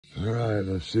All right,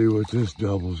 let's see what this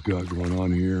double's got going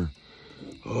on here.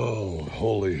 Oh,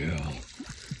 holy hell.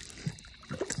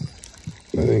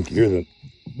 I think you're the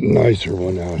nicer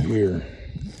one out here.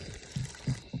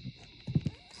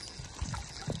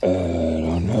 I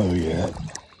don't know yet.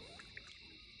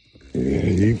 Yeah,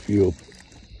 you feel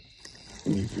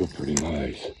pretty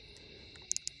nice.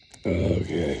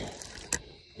 Okay.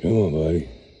 Come on, buddy.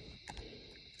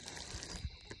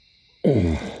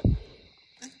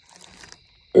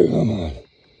 Come on.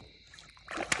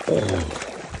 Oh.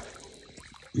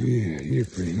 Yeah, you're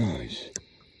pretty nice.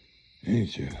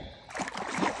 Ain't you?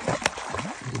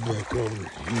 Go back over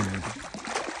here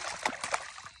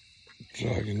so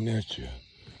I can net you.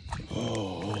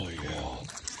 Oh, holy hell.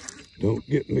 Don't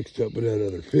get mixed up with that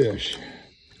other fish.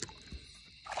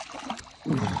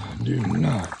 Do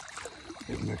not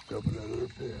get mixed up with that other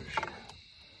fish.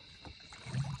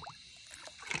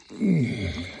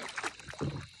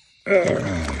 All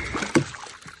right.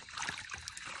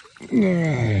 All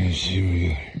right, let's see what we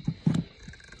got here.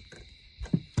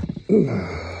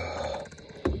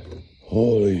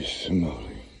 Holy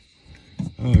smoly.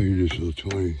 Oh, you're just a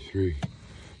little 23,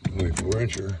 24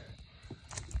 incher.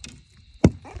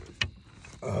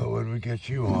 What did we get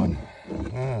you on?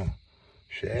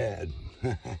 Shad.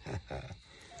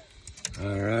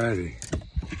 Alrighty.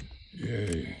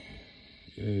 Yay.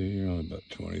 You're on about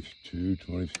 22,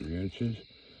 23 inches.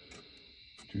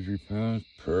 2-3 pounds.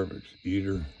 Perfect.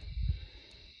 Eater.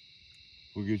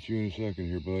 We'll get you in a second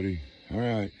here, buddy. All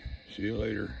right. See you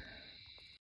later.